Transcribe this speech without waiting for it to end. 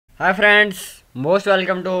Hi friends, most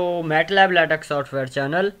welcome to MATLAB Latex software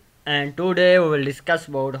channel, and today we will discuss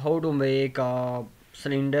about how to make a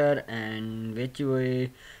cylinder and which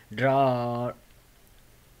we draw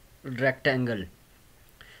rectangle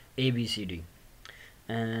ABCD.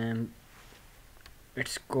 And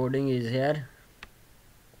its coding is here.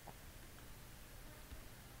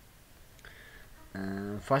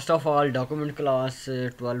 First of all, document class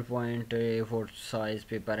 12.4 size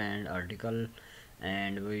paper and article,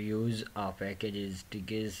 and we use a package is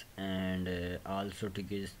tikz and also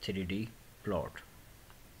tikz 3D plot.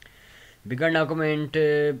 Begin document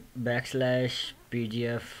backslash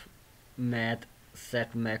pgf math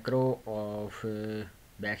set macro of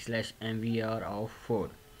backslash mvr of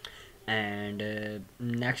 4, and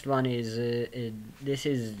next one is this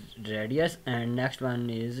is radius, and next one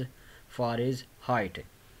is far is height.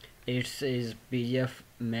 It is pgf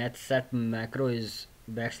math set macro is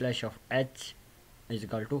backslash of h is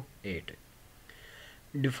equal to 8.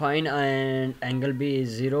 Define an angle b is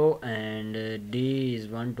 0 and d is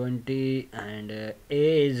 120, and a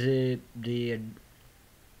is the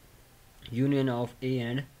union of a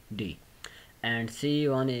and d, and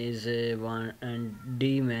c1 is 1 and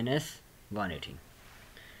d minus 180.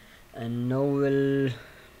 And now we'll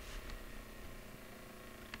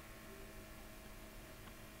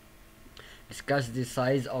discuss the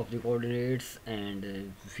size of the coordinates,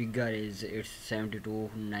 and figure is it's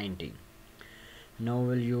 7290. Now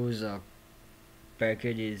we'll use a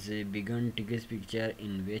package is begin tikzpicture,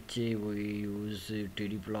 in which we use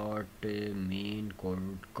 3D plot, main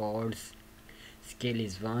chords, scale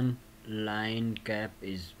is 1, line cap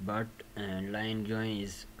is butt, and line join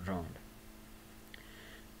is round.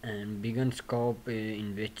 And begin scope,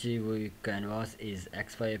 in which we canvas is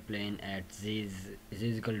xy plane at z is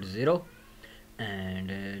equal to 0,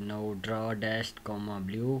 and now draw dashed comma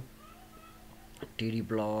blue 3D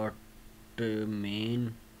plot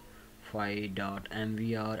main phi dot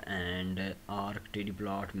mvr and arc 3D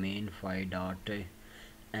plot main phi dot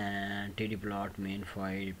and 3D plot main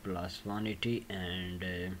phi plus 180 and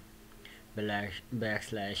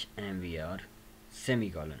backslash mvr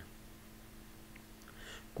semicolon.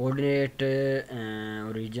 Coordinate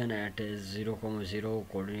origin at 0, 0,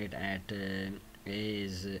 coordinate at a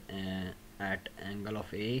is at angle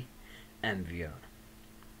of a mvr,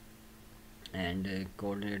 and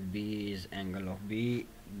coordinate b is angle of b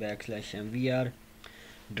backslash mvr.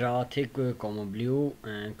 Draw thick comma blue,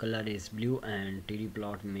 and color is blue, and 3D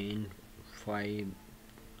plot main phi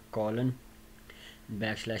colon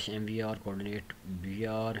backslash mvr, coordinate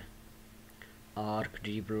br arc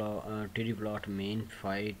 3D plot main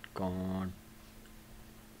phi colon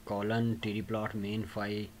 3D plot main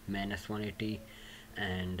phi minus 180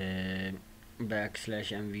 and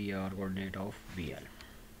backslash mvr, coordinate of bl.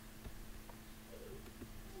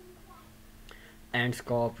 And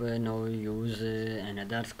scope, now we use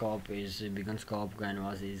another scope is begin scope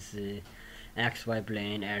canvas is xy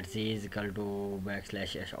plane at z is equal to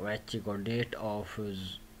backslash h, coordinate of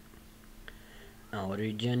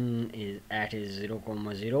origin is at is 0,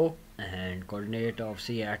 0, and coordinate of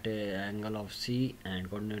c at angle of c, and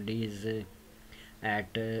coordinate d is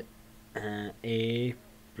at a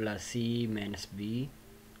plus c minus b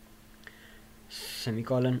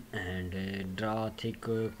semicolon, and draw thick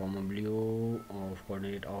comma blue of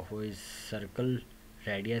coordinate of is circle,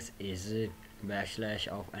 radius is backslash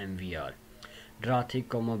of mvr. Draw thick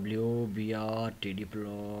comma blue br 3D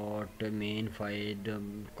plot main phi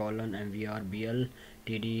colon mvr bl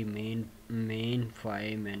 3D main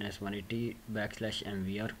phi minus 180 backslash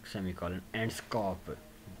mvr semicolon. And scope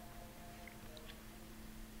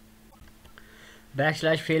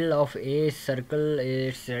backslash fill of a circle,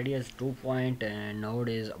 its radius 2 point and node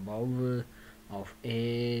is above of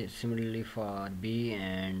a, similarly for b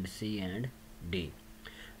and c and d.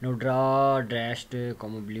 Now draw dashed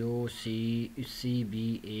comma blue c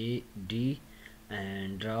b a d,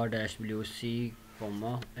 and draw dash blue c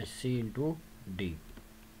comma c into d,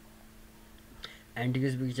 and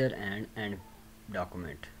this picture and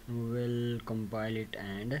document. We will compile it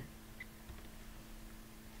and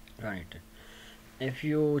run it. If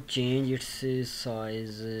you change its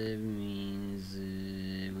size, means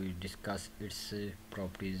we discuss its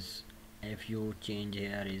properties. If you change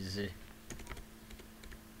here is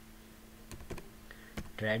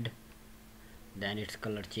red, then its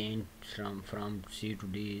color change from C to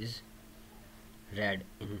D is red.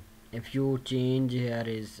 If you change here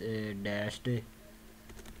is dashed,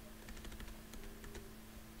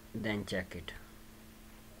 then check it,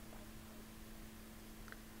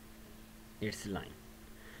 its line.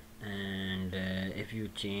 And if you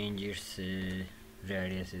change its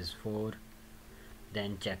radius is 4,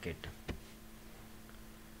 then check it.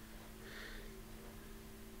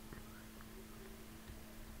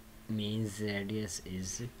 Means radius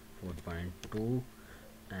is 4.2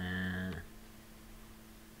 and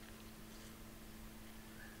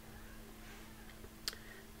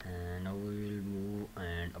now we will move,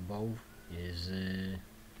 and above is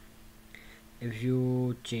if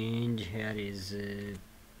you change here is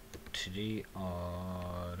 3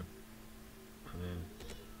 or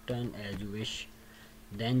 10 as you wish,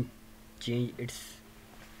 then change its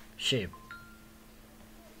shape.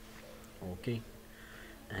 Okay,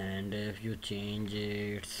 and if you change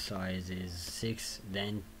its size is 6,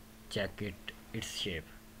 then check its shape.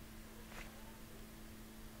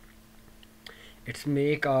 It's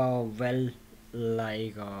make a well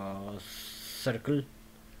like a circle,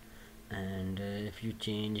 and if you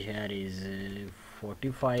change here is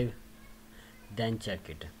 45, then check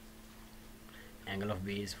it. Angle of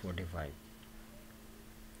B is 45.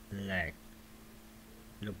 Like,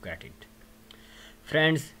 look at it.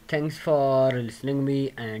 Friends, thanks for listening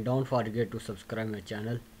me, and don't forget to subscribe my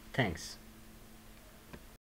channel. Thanks.